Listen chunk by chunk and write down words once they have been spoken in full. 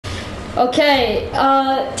Okay,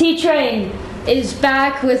 T-Train is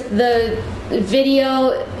back with the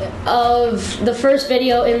video of the first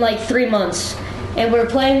video in like 3 months. And we're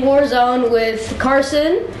playing Warzone with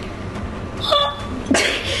Carson,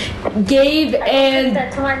 Gabe, and...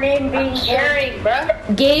 That's my name being Gary, bro.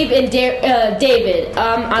 Gabe and David.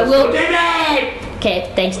 I will... David!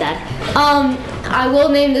 Okay, thanks, Dad. I will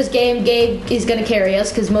name this game Gabe is gonna carry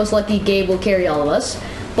us, because most likely Gabe will carry all of us.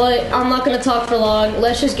 But I'm not gonna talk for long.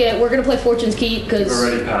 We're gonna play Fortune's Key, because...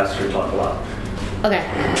 You've already passed your talk a lot. Okay.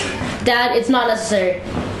 Dad, it's not necessary.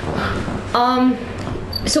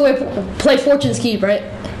 So we play Fortune's Key, right?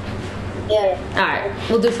 Yeah. Alright,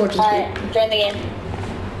 we'll do Fortune's Key. Alright, join the game.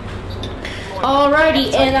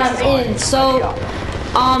 Alrighty, and I'm in. So,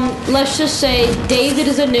 let's just say David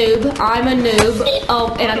is a noob, I'm a noob,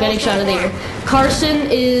 oh, and I'm getting shot in the air. Carson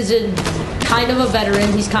is kind of a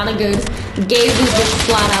veteran, he's kind of good. Gabe is just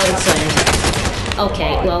flat out insane.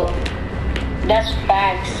 Okay, well. That's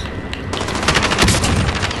facts.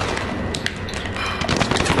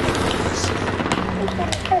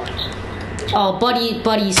 Oh,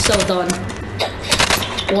 buddy's so done.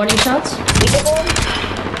 Warning shots.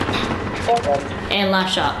 And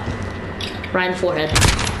last shot. Right in the forehead.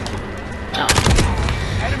 Oh.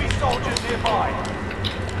 Enemy soldiers nearby.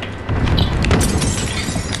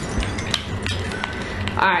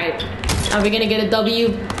 Alright. Are we gonna get a W?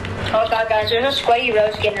 Oh god, guys, there's a sweaty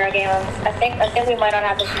rose skin in our game. I think we might not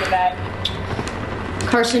have this in the bag.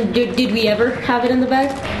 Carson, did we ever have it in the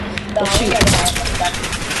bag? No, Oh, shoot.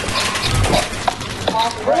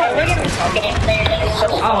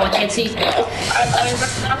 Oh, I can't see.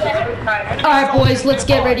 Alright, boys, let's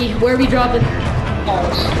get ready. Where are we dropping?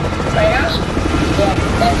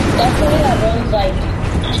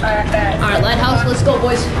 Alright, Lighthouse, let's go,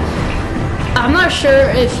 boys. I'm not sure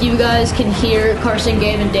if you guys can hear Carson,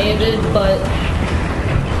 Gabe, and David, but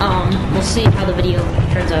we'll see how the video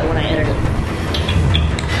turns out when I edit it.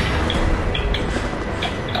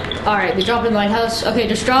 Alright, we dropped in Lighthouse. Okay,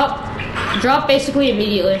 just drop basically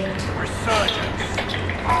immediately. Resurgence.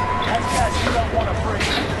 That's gas you don't want to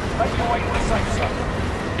breathe. Make your way to the safe zone.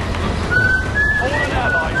 Fallen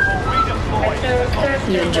allies will redeploy.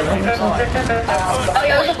 You enjoying yourself?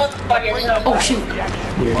 Oh shoot.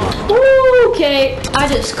 Okay, I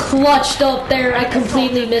just clutched up there. I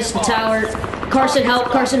completely missed the tower. Carson, help,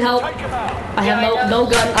 Carson, help. I have no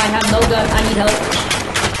gun, I have no gun, I need help.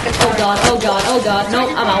 Oh god, oh god, oh god,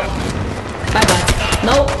 nope, I'm out. Bye bye.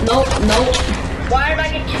 Nope. Why am I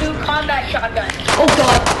getting 2 combat shotguns? Oh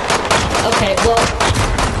god. Okay, well,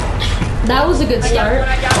 that was a good start.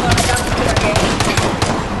 I got one.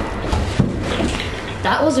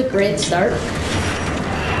 That was a great start.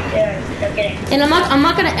 Yeah, okay. And I'm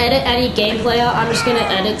not gonna edit any gameplay out. I'm just gonna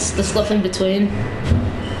edit the stuff in between,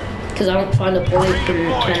 because I don't find a point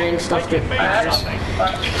in carrying stuff that matters.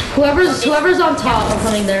 Whoever's on top, I'm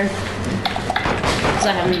coming there. Because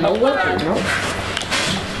I have no weapon, no.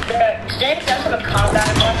 Today does have a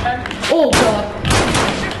combat weapon. Oh god.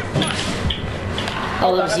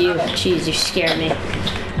 Oh, that was you. Jeez, you scared me.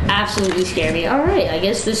 Absolutely scared me. Alright, I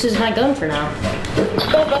guess this is my gun for now.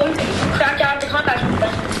 Go, crack down the combat weapon.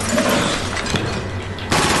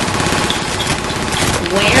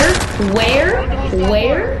 Where?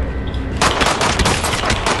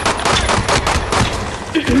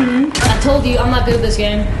 I told you, I'm not good at this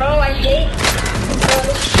game. Oh, I hate.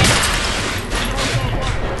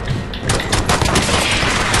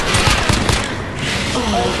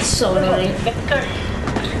 Oh, it's so annoying.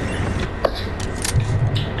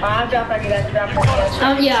 I'm dropping you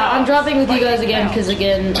guys. Yeah, I'm dropping with you guys again, because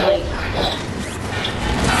again, like...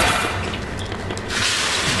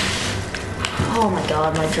 Oh my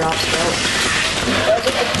god, my drops broke.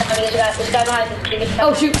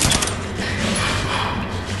 Oh shoot!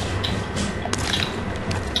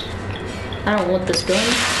 I don't want this gun.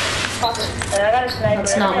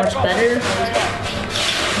 That's not much better.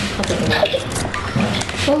 I'll take it.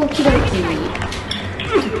 Okie dokie.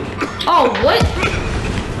 Oh, what?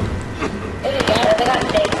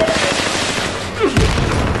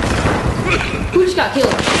 Who just got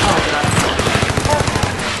killed? Oh god.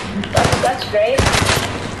 That's great.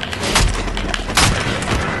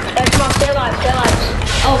 Come on, stay alive.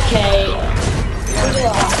 Okay. Who's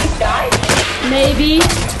alive? You died? Maybe.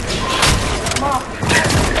 Come on.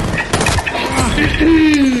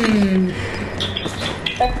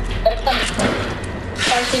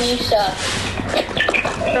 Carson, you suck.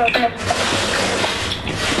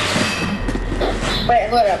 Wait,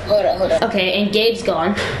 hold up. Okay, and Gabe's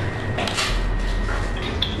gone.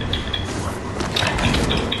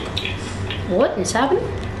 What is happening?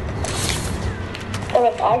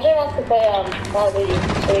 Okay, RJ wants to play Call of Duty.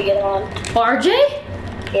 so we get on. RJ?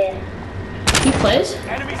 Yeah. He plays?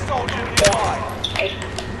 Enemy soldier nearby.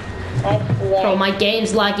 Bro, my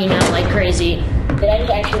game's lagging out like crazy. Did I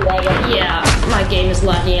just actually lag out? Yeah, my game is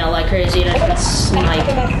lagging out like crazy and I can snipe.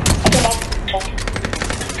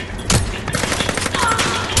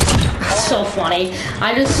 So funny.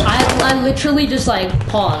 I literally just like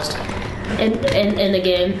paused in the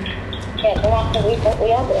game. Yeah, we all did it.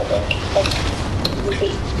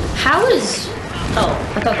 Like, How is... Oh,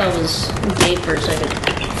 I thought that was Gabe for a second.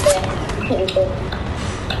 yeah.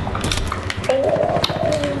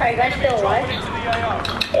 Are you guys still alive? Into the AO.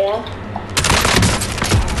 Yeah.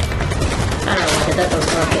 I don't know why that was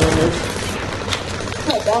not really move. Oh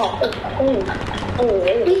my god. Oh,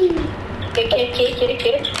 really? Kid.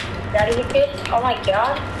 Daddy, kid. Oh my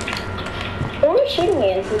god. Who are you shooting me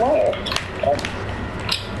and from where?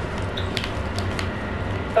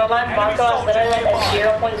 So my Marco is literally at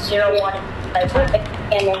 0.01. I put the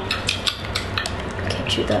camera.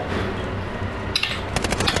 Can't shoot that.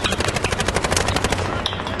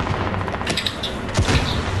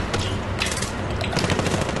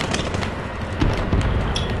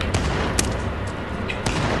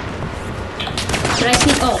 Did I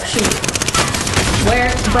sneak? Oh, shoot.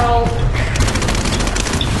 Where, bro?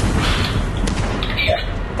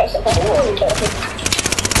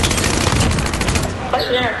 What's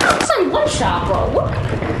there? It's like one shot, bro. What?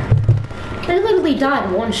 I literally died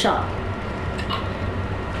in one shot.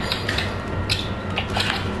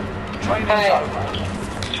 Training's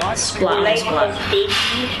over. Time to see what Splat, it's splat.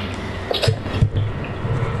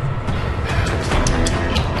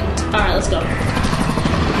 Alright, let's go.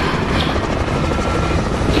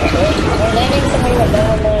 We're landing somewhere with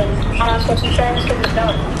no name. I'm not supposed to try this because it's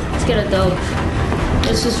done. Let's get a dub.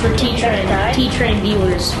 This is for T-Train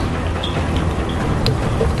viewers.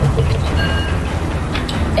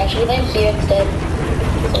 Actually, land here instead.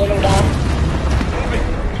 So we can die.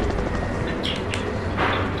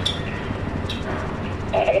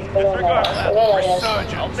 Alright, we're going like this.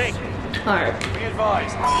 Resurgence. Alright. Be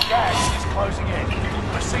advised, gas is closing in.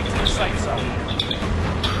 Proceed to the safe zone.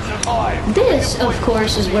 Survive. This, of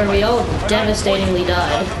course, is where we all devastatingly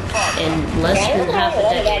died in less Yeah, I than don't half a have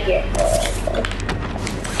another decade. guy here.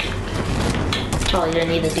 Probably didn't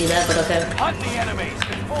need to do that, but okay. Hunt the enemies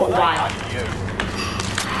before But they why? hunt you.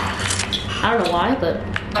 I don't know why, but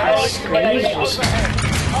Alright, screaming is just... Overhead.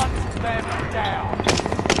 Hunt them down.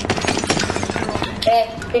 okay,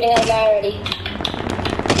 shooting at a guy already.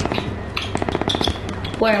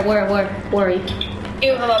 Where are you?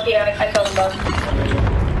 Two of them up here. I killed them both.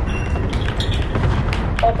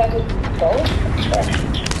 Oh, if I could go? Sure.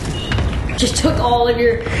 Just took all of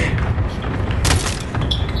your...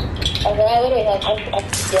 Okay, I literally have. I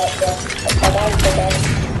died so bad.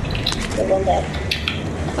 There's one dead.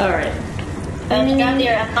 Alright. I'm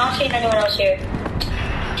here. I'm not seeing anyone else here.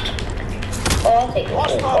 Oh, I'll take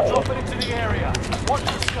Hostile it. dropping into the area. Watch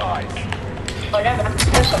the skies. Oh, never mind.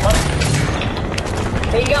 There's someone.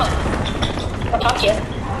 Where you going? I'll talk to you.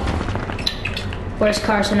 Where's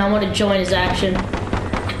Carson? I want to join his action.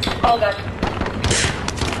 Oh, God.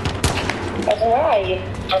 Carson, where are you?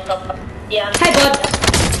 Yeah. Hi, bud.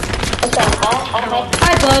 What's up?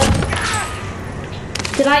 Hi, bud.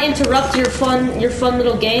 Did I interrupt your fun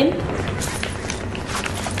little game?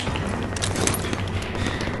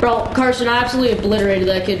 Bro, Carson, I absolutely obliterated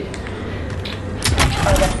that kid.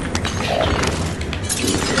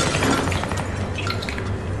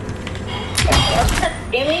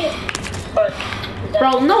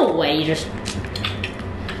 Bro, no way, you just...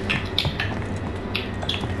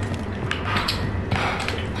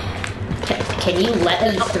 Can you let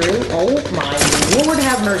me through? Oh my Lord,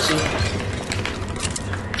 have mercy.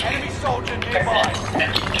 Enemy soldier nearby.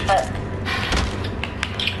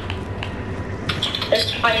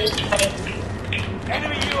 There's funny.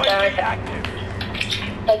 Enemy UAV active.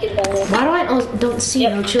 I can tell you. Why do I don't see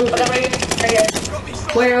no children? Right here.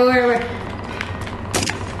 Where?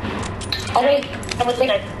 Oh, wait. I'm with me.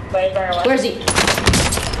 Where's he?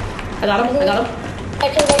 I got him. I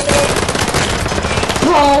killed him.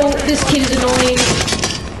 Bro, this kid is annoying.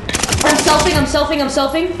 I'm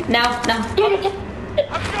selfing. Now. I've got you.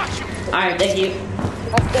 Alright, thank you.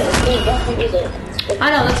 That's good. Don't use it. I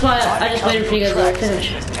know, that's why I just waited for you guys to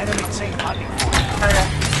finish. Enemy team hunting.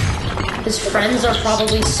 His friends are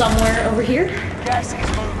probably somewhere over here. Gas is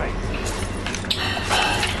moving.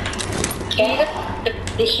 Can you get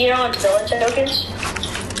the hero and villain tokens?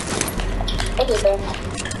 What is that?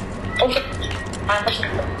 Oh shit.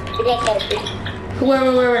 You guys gotta see.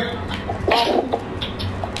 Where?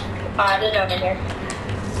 There's no one in here.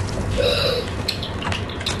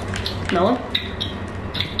 No one?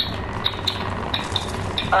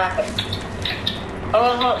 Oh,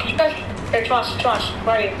 here, Tomas,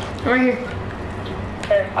 where are you? I'm right here.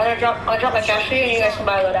 Here, I'm gonna drop my cash for you, and you guys can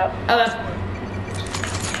buy a loadout. Okay.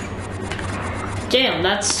 Damn,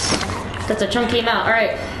 that's a chunky amount. All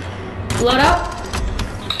right, loadout.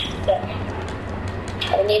 Yeah.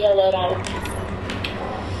 I need a loadout.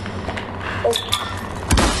 Oh,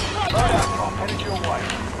 Loadout drop headed your way.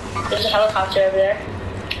 there's a helicopter over there.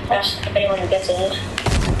 Ask if anyone gets in it.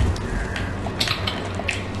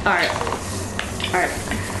 All right. All right.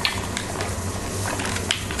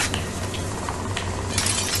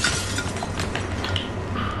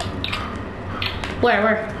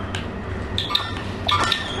 Where?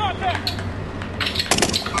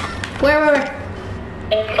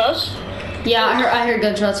 Anything close? Yeah, I heard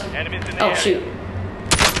gunshots. Enemies in the Oh area. shoot!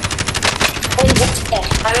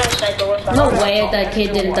 I'm gonna sniper with No way that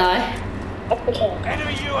kid didn't die.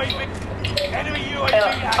 Enemy UAV. Enemy UAV.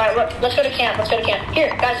 Alright, let's go to camp. Here,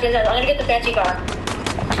 guys, I'm gonna get the fancy car.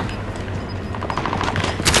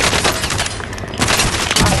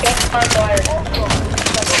 Alright, get the car wired.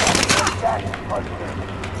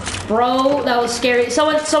 Bro, that was scary.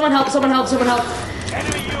 Someone help.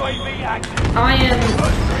 Enemy UAV active. I am...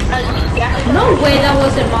 No way that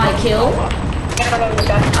wasn't my kill. I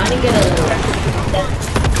didn't get a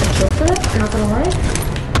kill for that, not gonna lie.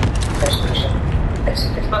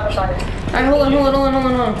 It's not the shotgun. Alright, hold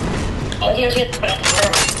on. Here's it. I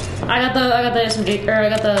got the SMG, or I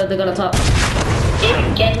got the gun on top.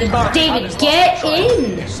 David, get in the car. David, get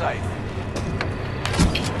in! Safe.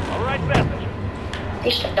 All right, message.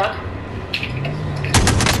 He's stuck.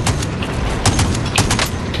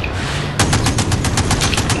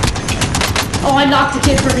 Oh, I knocked the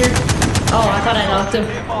kid from here. Oh, I thought I knocked him.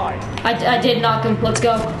 Nearby. I did knock him. Let's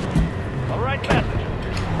go. All right, message.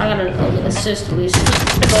 I got an assist at least.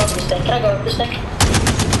 Can I go up this thing?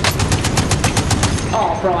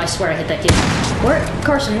 Oh, bro, I swear I hit that kid. Where,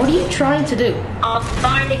 Carson, what are you trying to do? I'm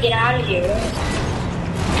trying to get out of here.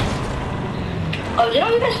 Oh, did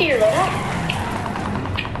all you guys get your loadout?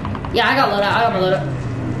 Yeah, I got my loadout.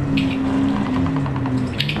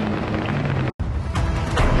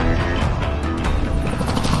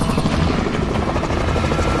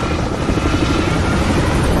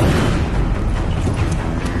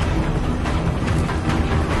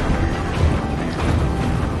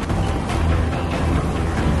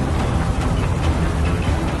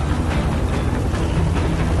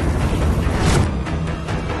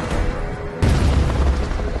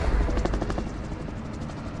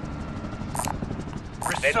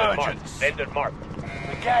 Resurgence.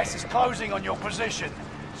 The gas is closing on your position.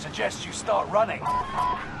 Suggest you start running.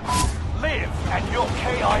 Live and your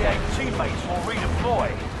KIA teammates will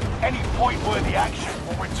redeploy. Any point-worthy action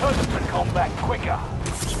will return them to combat quicker.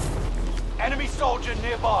 Enemy soldier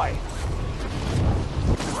nearby.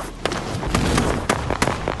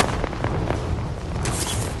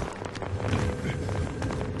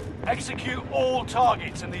 Execute all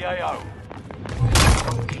targets in the AO.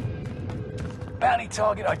 Bounty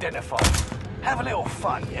target identified. Have a little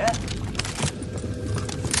fun, yeah?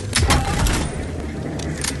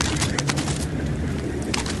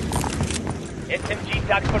 SMG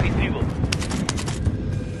tags for retrieval.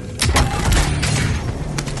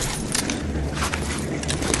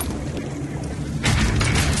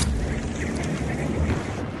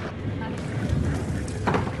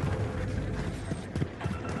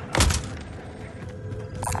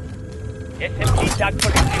 SMG tags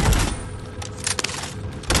for retrieval.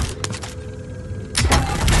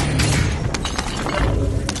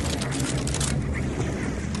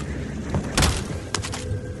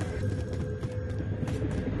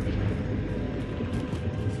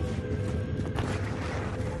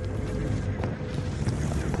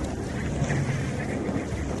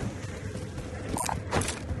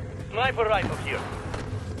 Sniper rifle here.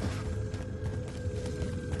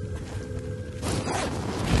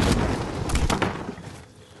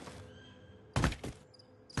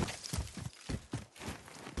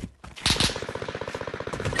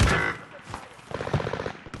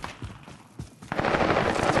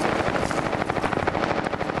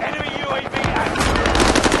 Enemy UAV active.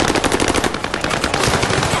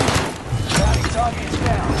 Bounty target is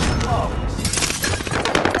down. Oh.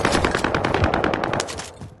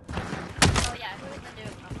 Oh yeah, who is the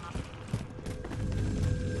dude?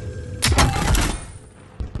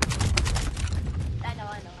 I know.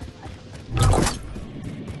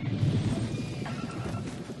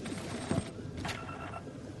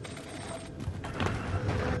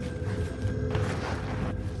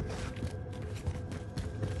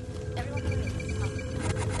 Everyone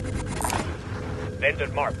Vendor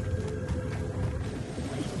marked.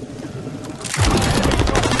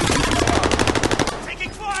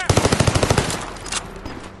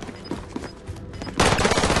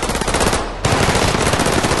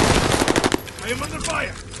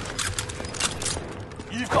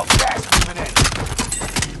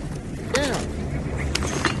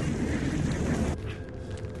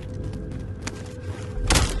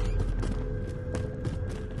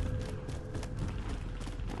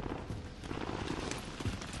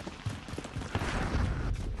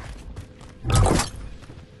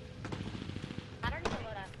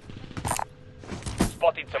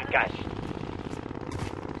 Spotted some cash.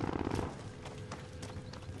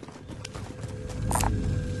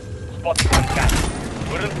 Spotted some cash.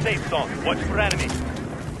 We're in safe zone. Watch for enemies.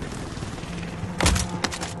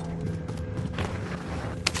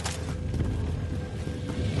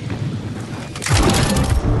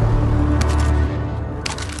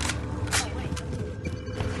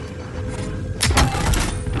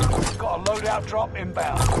 Got a loadout drop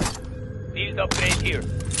inbound. Field upgrade here.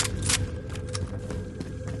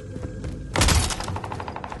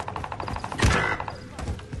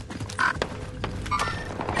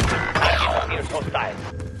 Here's hostile.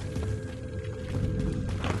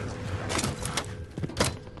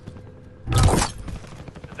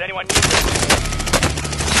 Does anyone need this?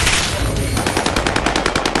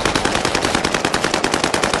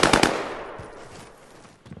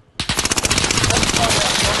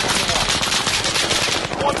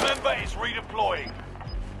 Squad member is redeploying.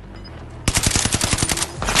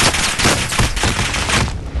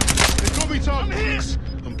 They got me targeted.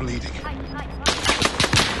 I'm bleeding.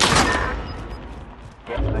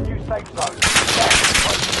 Get to the new safe zone.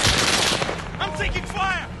 I'm taking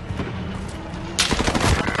fire!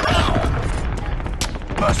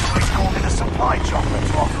 Mercenaries called in a supply chopper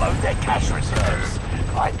to offload their cash reserves.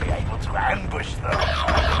 I'd be able to ambush them.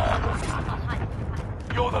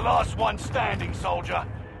 You're the last one standing, soldier.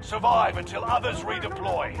 Survive until others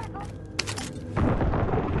redeploy.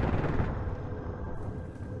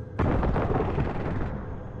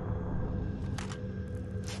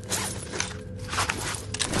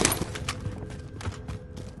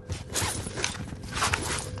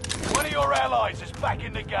 One of your allies is back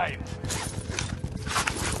in the game.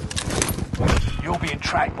 You're being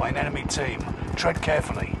tracked by an enemy team. Tread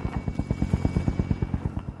carefully.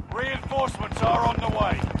 Reinforcements are on the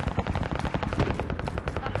way.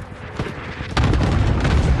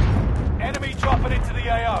 Enemy dropping into the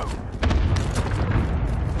AO.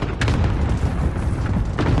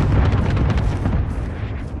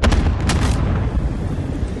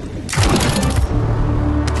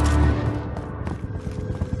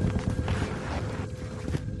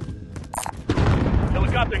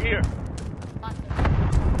 Helicopter here.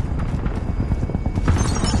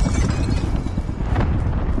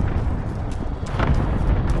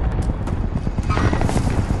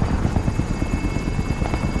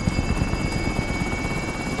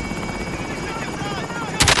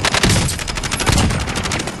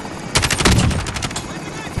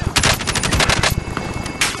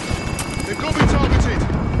 They've got me targeted.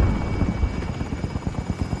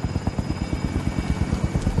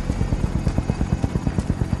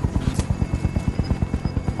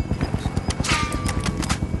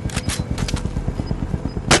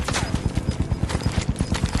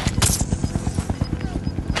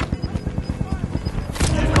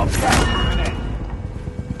 You've got gas moving in.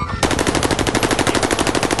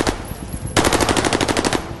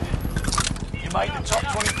 You made the top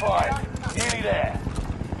 25. Nearly there.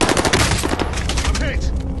 I'm hit.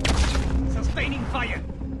 Sustaining fire.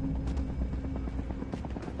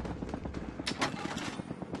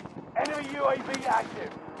 Enemy UAV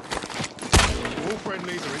active. All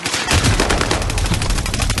friendlies are in.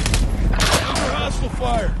 Under hostile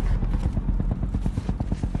fire.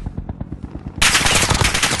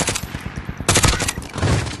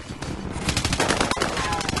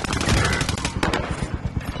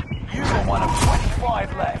 You are one of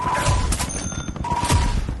 25 left.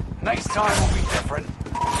 Next time will be different.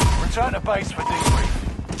 Return to base for debrief.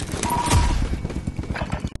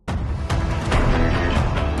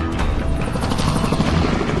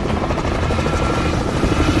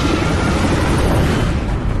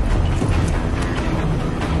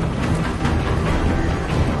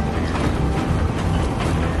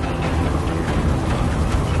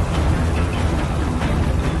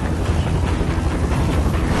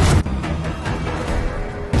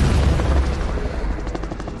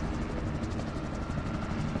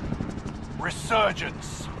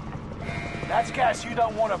 Resurgence. That's gas you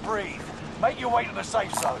don't want to breathe. Make your way to the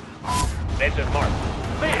safe zone. Desert mark.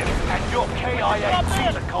 Live, and your KIA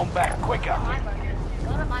team to combat quicker. My burger.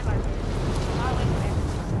 Go to my burger. Far away from there.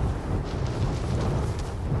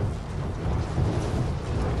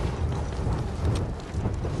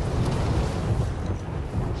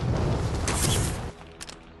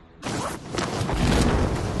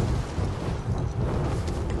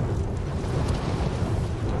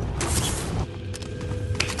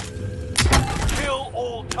 Kill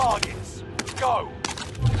all targets. Go.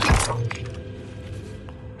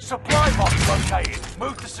 Supply box located.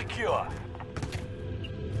 Move to secure.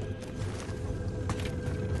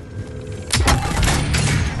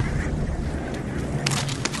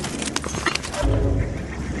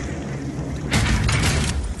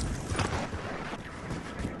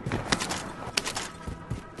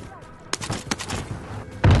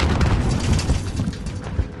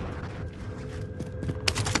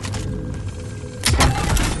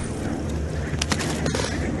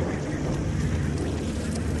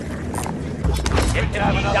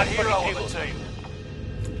 hero on the team.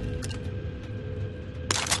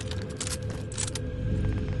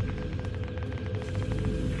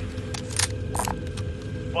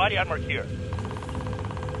 Body armor here.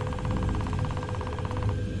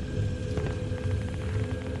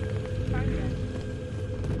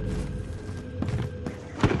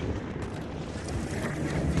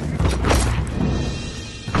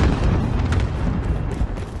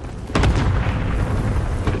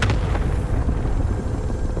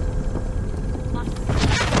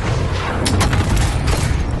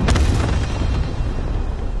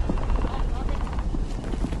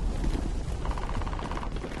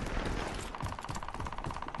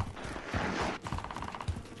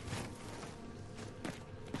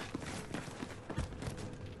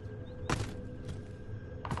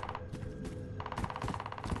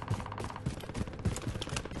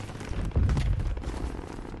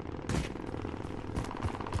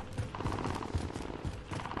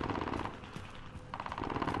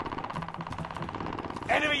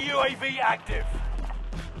 Enemy UAV active.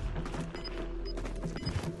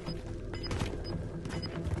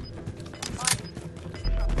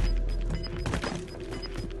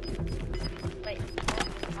 Wait.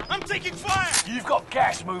 I'm taking fire! You've got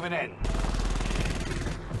gas moving in.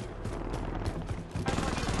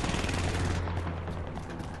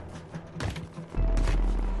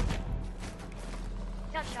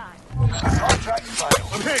 Jump shot. Contract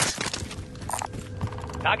failed. I'm hit!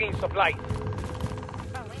 Tagging supplies.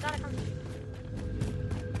 Bro, we gotta come.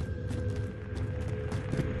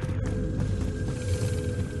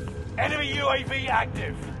 Enemy UAV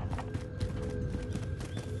active.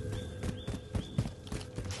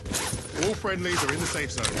 All friendlies are in the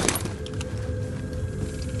safe zone.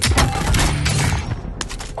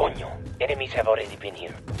 Coño, enemies have already been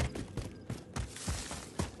here.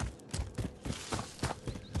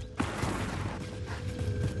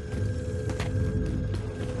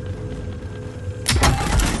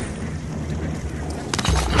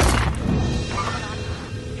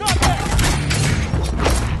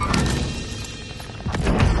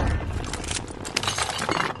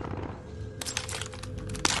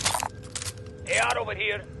 AR over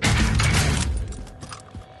here.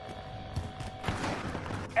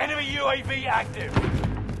 Enemy UAV active.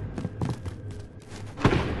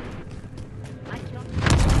 I killed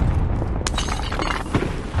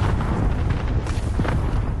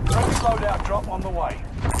Friendly loadout drop on the way.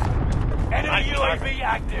 Enemy UAV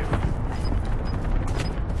active.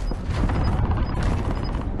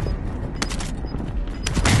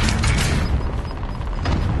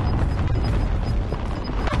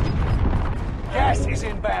 Gas is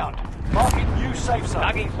inbound. Marking new safe zone.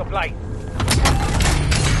 Tagging supplies.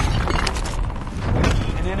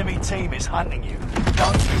 An enemy team is hunting you.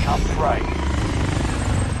 Don't become prey.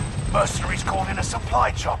 Mercenaries called in a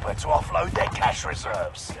supply chopper to offload their cash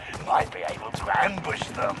reserves. Might be able to ambush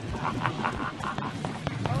them.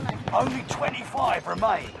 Only 25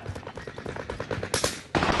 remain.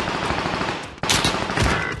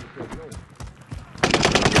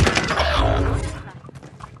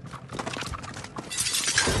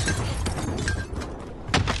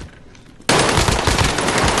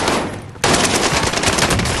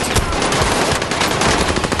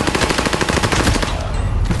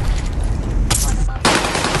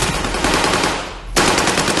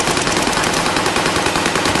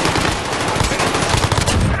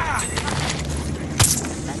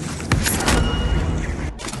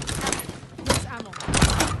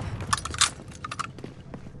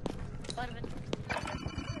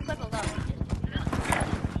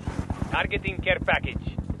 Targeting care package.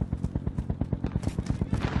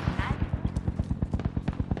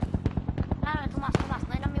 Tomas,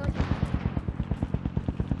 land on me with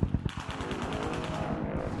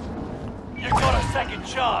you. You've got a second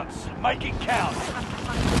chance. Make it count.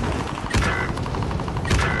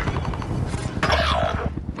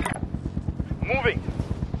 Moving.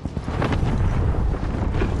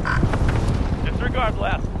 Disregard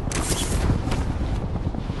left.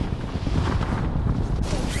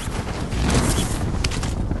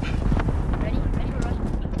 Ready? Ready for rush?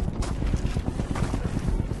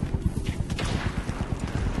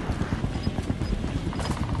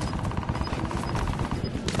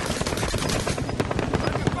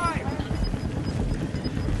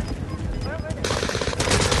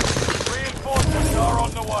 Reinforcements are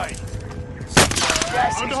on the way.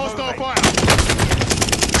 Gas Under is hostile moving. fire!